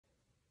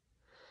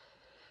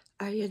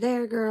Are you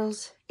there,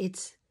 girls?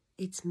 It's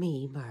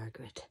me,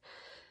 Margaret.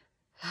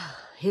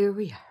 Here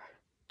we are,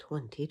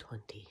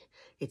 2020.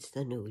 It's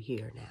the new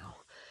year now.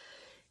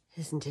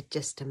 Isn't it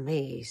just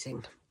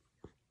amazing?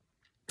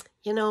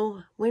 You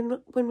know,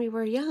 when we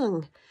were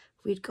young,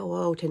 we'd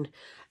go out and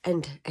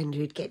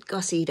we'd get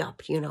gussied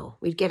up, you know.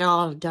 We'd get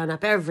all done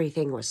up.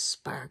 Everything was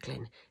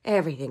sparkling.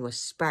 Everything was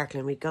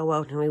sparkling. We'd go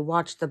out and we'd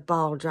watch the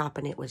ball drop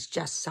and it was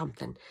just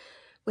something.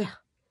 Well,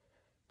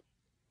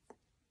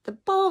 the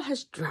ball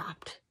has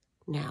dropped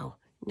now.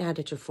 Now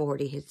that you're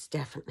 40, it's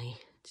definitely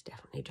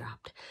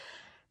dropped.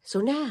 So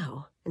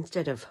now,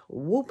 instead of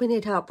whooping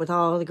it up with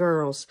all the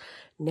girls,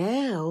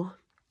 now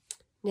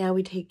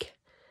we take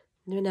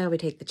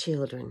the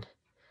children.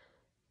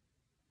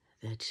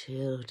 The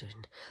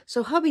children.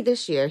 So hubby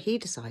this year, he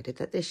decided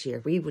that this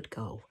year we would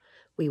go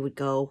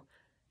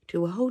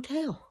to a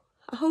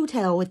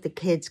hotel with the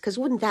kids, because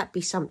wouldn't that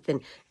be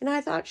something? And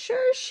I thought,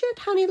 sure shit,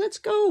 honey, let's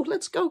go,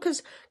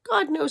 because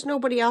God knows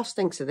nobody else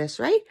thinks of this,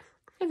 right?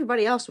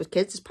 Everybody else with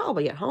kids is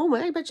probably at home.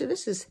 I bet you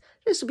this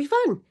will be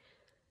fun.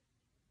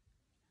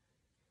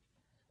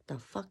 The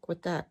fuck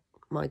with that,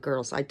 my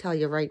girls. I tell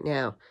you right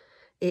now,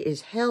 it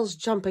is hell's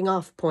jumping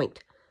off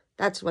point.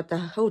 That's what the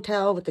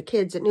hotel with the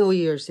kids at New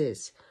Year's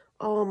is.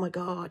 Oh my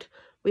God.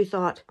 We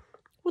thought,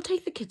 we'll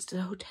take the kids to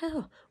the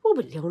hotel. We'll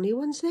be the only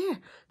ones there.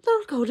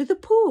 They'll go to the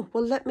pool.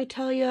 Well, let me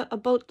tell you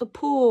about the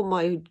pool,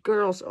 my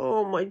girls.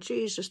 Oh my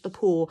Jesus, the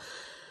pool.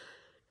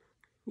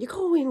 You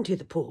go into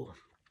the pool.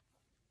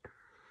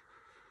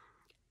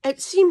 It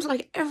seems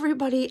like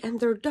everybody and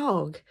their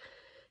dog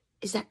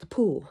is at the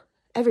pool.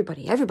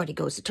 Everybody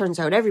goes. It turns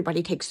out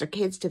everybody takes their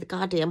kids to the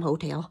goddamn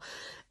hotel.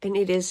 And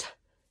it's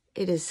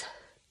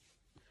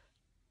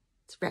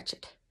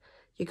wretched.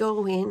 You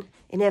go in,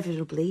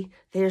 inevitably,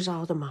 there's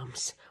all the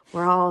mums.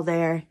 We're all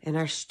there in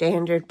our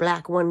standard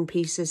black one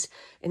pieces.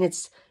 And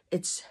it's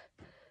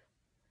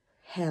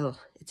hell.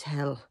 It's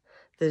hell.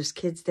 There's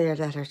kids there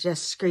that are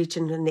just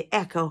screeching, and the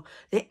echo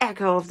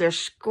of their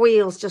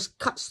squeals just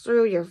cuts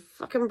through your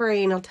fucking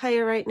brain, I'll tell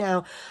you right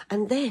now.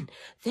 And then,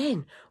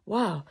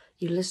 wow,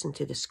 you listen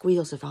to the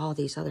squeals of all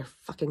these other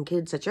fucking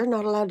kids that you're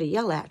not allowed to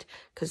yell at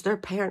because their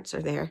parents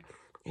are there,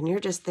 and you're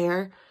just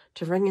there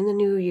to ring in the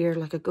new year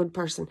like a good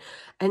person.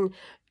 And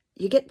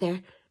you get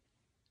there,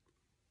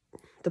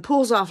 the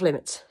pool's off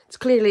limits.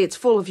 It's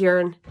full of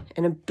urine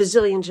and a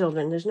bazillion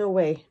children. There's no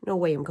way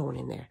I'm going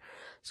in there.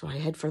 So I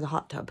head for the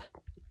hot tub.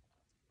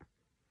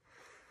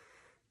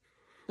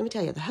 Let me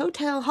tell you, the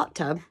hotel hot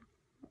tub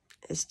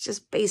is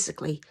just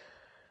basically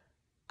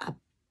a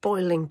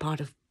boiling pot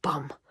of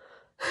bum.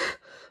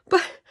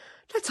 But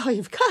that's all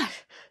you've got.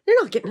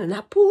 You're not getting in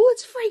that pool.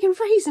 It's friggin'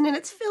 freezing and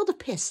it's filled with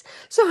piss.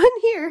 So in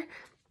here,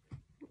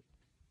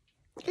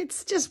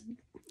 it's just,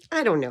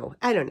 I don't know.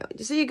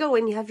 So you go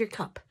in, you have your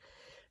cup.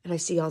 And I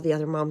see all the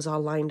other moms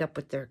all lined up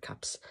with their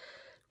cups.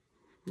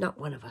 Not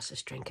one of us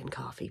is drinking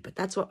coffee, but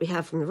that's what we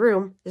have from the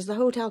room, is the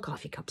hotel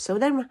coffee cup. So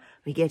then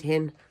we get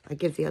in, I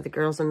give the other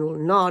girls a little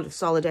nod of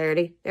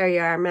solidarity. There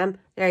you are, ma'am.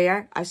 There you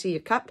are. I see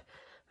your cup.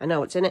 I know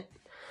what's in it.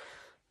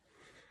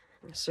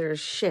 Sir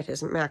shit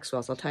isn't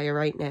Maxwell's, I'll tell you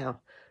right now.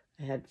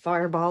 I had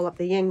Fireball up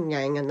the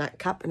yin-yang in that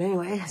cup. And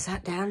anyway, I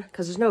sat down,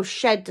 because there's no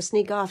shed to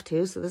sneak off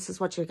to, so this is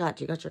what you got.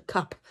 You got your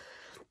cup.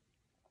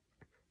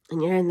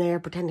 And you're in there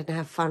pretending to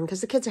have fun,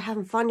 because the kids are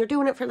having fun. You're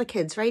doing it for the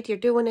kids, right? You're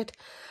doing it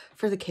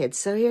for the kids.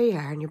 So here you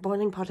are in your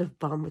boiling pot of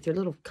bum with your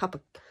little cup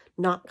of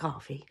not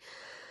coffee,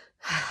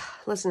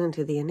 listening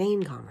to the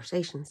inane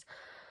conversations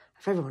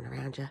of everyone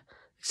around you,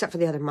 except for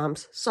the other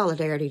mums.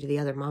 Solidarity to the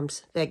other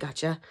mums. They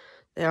got you.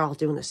 They're all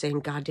doing the same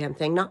goddamn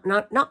thing.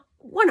 Not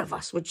one of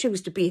us would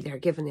choose to be there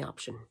given the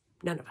option.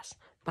 None of us.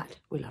 But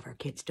we love our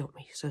kids, don't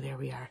we? So there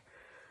we are.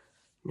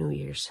 New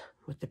Year's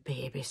with the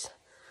babies.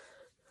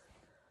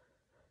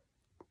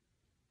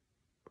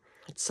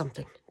 It's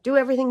something. Do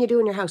everything you do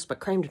in your house, but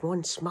crammed in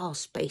one small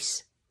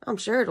space. I'm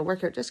sure it'll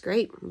work out just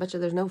great. I bet you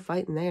there's no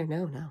fighting there.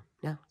 No.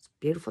 It's a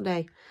beautiful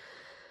day.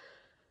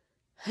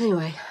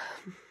 Anyway,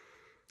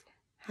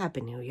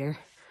 Happy New Year.